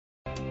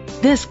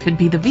This could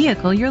be the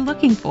vehicle you're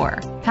looking for.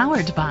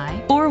 Powered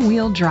by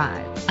four-wheel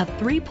drive, a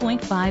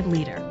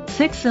 3.5-liter,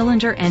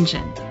 6-cylinder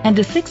engine, and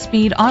a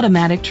 6-speed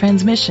automatic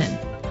transmission.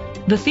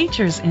 The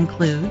features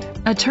include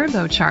a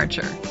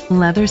turbocharger,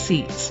 leather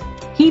seats,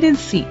 heated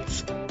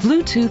seats,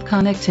 Bluetooth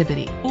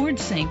connectivity, Ford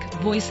Sync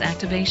voice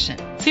activation,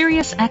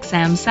 Sirius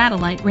XM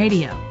satellite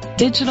radio,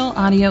 digital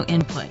audio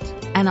input,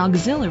 an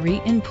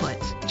auxiliary input,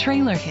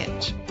 trailer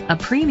hitch, a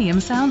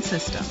premium sound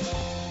system.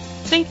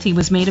 Safety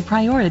was made a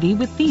priority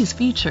with these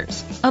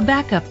features: a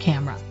backup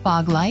camera,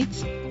 fog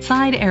lights,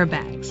 side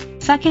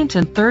airbags, second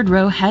and third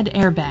row head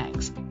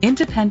airbags,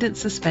 independent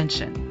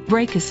suspension,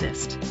 brake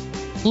assist.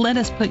 Let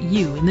us put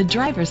you in the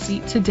driver's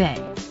seat today.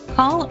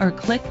 Call or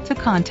click to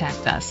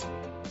contact us.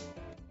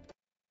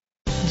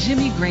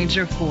 Jimmy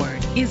Granger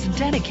Ford is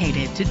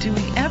dedicated to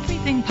doing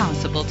everything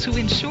possible to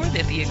ensure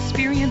that the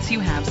experience you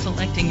have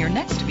selecting your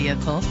next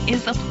vehicle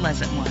is a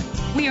pleasant one.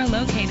 We are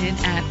located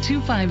at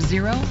 250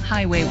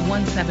 Highway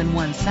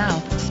 171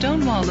 South,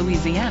 Stonewall,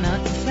 Louisiana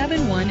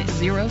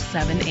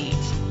 71078.